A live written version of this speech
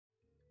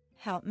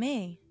Help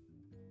me.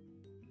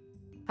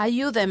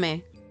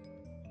 Ayúdeme.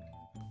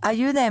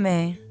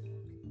 Ayúdeme.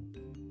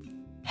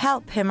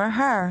 Help him or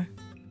her.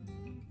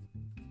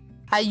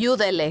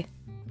 Ayúdele.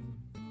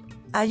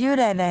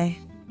 Ayúdele.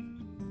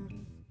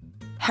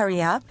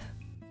 Hurry up.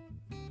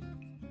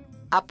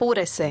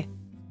 Apúrese.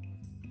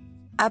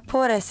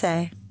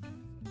 Apúrese.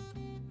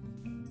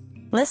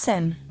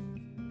 Listen.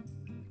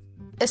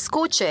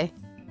 Escuche.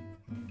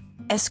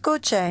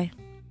 Escuche.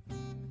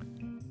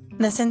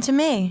 Listen to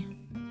me.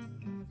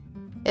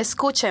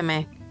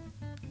 Escúcheme.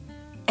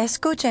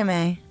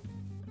 Escúcheme.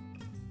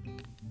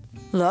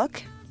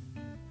 Look.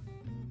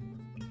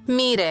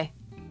 Mire.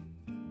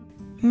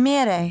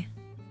 Mire.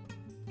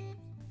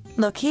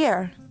 Look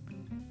here.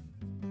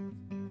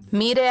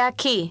 Mire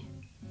aquí.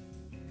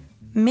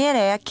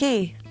 Mire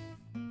aquí.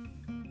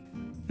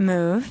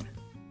 Move.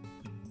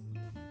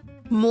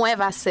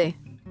 Muévase.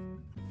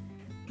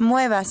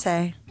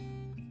 Muévase.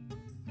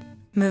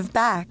 Move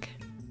back.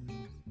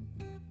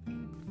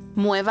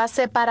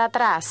 Muévase para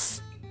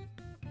atrás.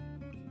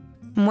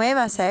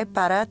 Muévase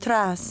para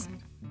atrás.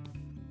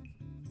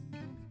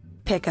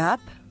 Pick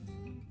up.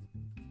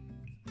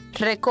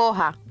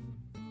 Recoja.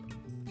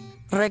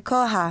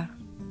 Recoja.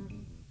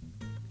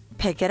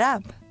 Pick it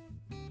up.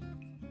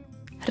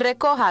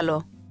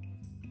 Recójalo.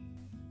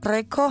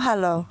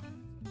 Recójalo.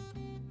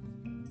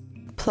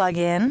 Plug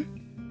in.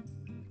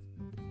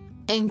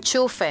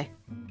 Enchufe.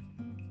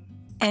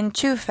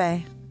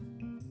 Enchufe.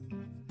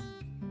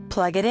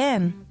 Plug it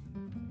in.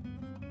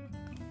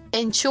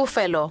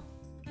 Enchúfelo.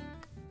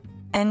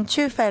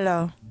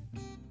 Enchúfelo.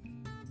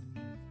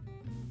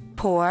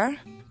 Pour.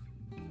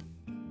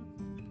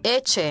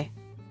 Eche.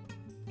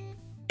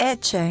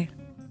 Eche.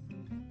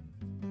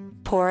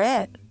 Pour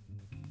it.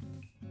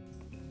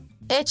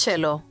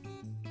 Échelo.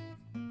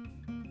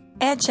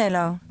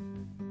 Échelo.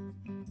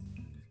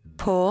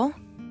 Pull.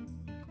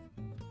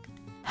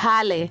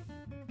 Jale.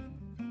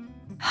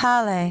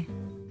 Jale.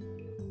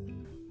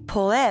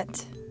 Pull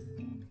it.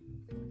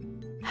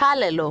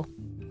 Jálelo.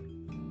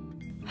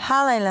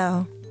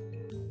 Jálelo.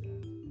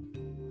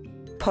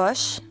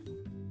 Push.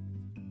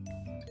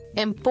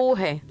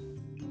 Empuje.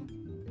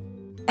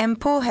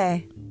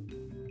 Empuje.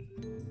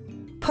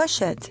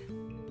 Push it.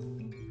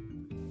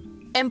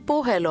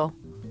 Empújelo.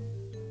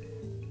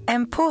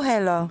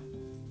 Empújelo.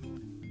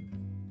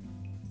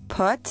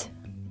 Put.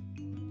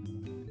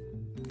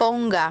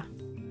 Ponga.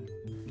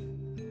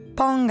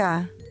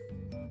 Ponga.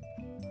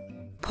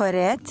 Put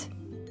it.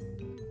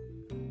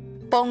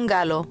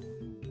 Póngalo.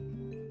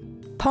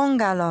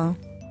 Póngalo.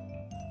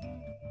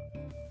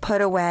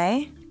 Put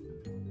away.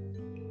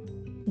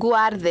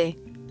 Guarde.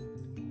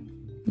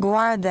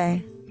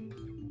 Guarde.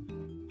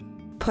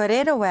 Put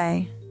it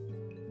away.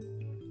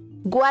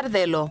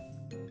 Guárdelo.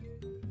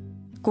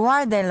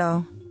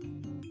 Guárdelo.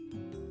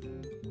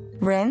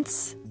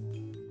 Rinse.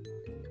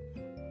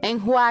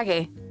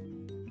 Enjuague.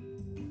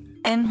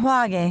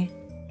 Enjuague.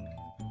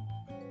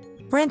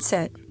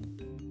 Rinse it.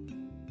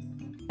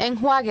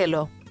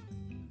 Enjuáguelo.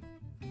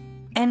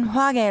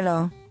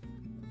 Enjuáguelo.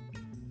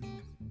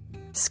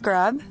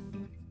 Scrub.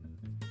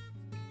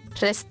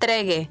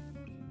 Restregue.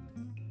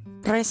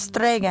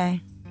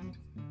 Restregue.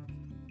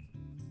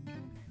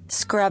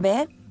 Scrub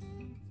it.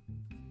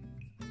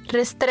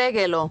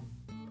 Restréguelo.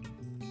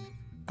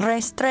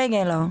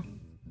 Restréguelo.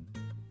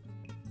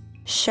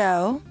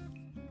 Show.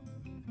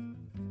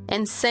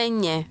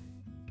 Enseñe.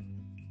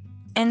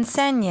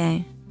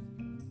 Enseñe.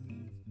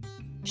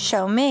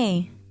 Show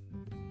me.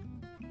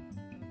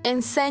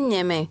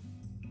 Enséñeme.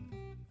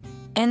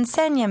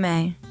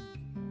 Enséñame.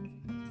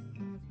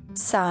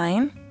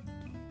 Sign.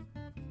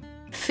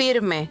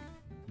 Firme.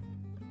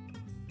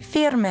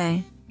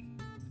 Firme.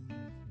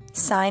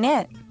 Sign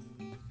it.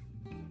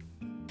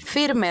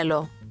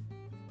 Fírmelo.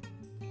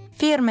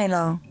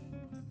 Fírmelo.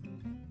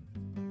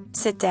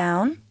 Sit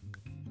down.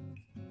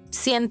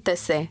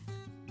 Siéntese.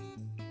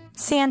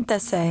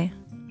 Siéntese.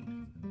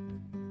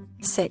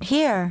 Sit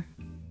here.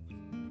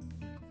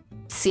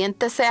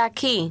 Siéntese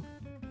aquí.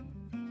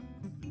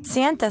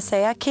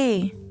 Siéntese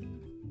aquí.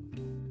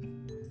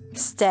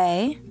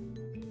 Stay.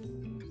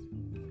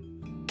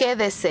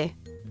 Quédese.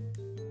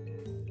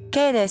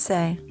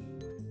 Quédese.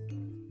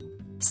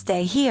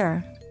 Stay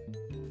here.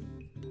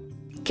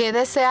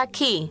 Quédese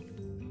aquí.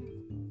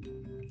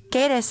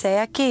 Quédese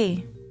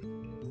aquí.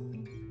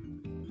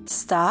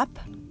 Stop.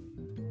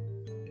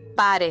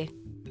 Pare.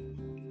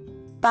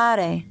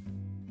 Pare.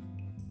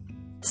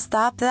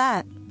 Stop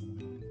that.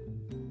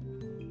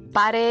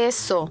 Pare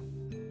eso.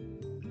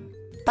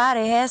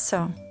 Pare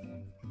eso.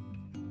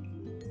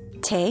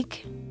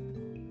 Take.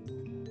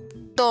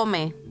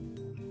 Tome.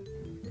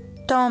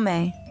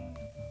 Tome.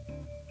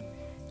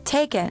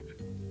 Take it.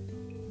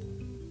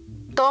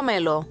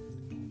 Tómelo.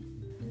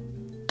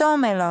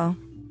 Tómelo.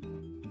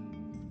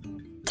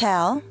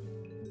 Tell.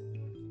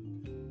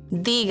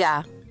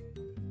 Diga.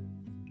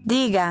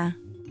 Diga.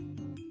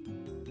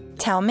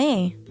 Tell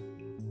me.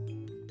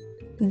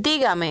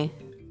 Dígame.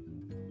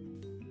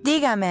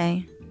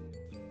 Dígame.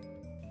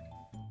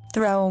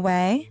 Throw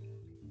away.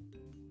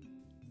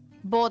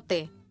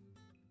 Bote.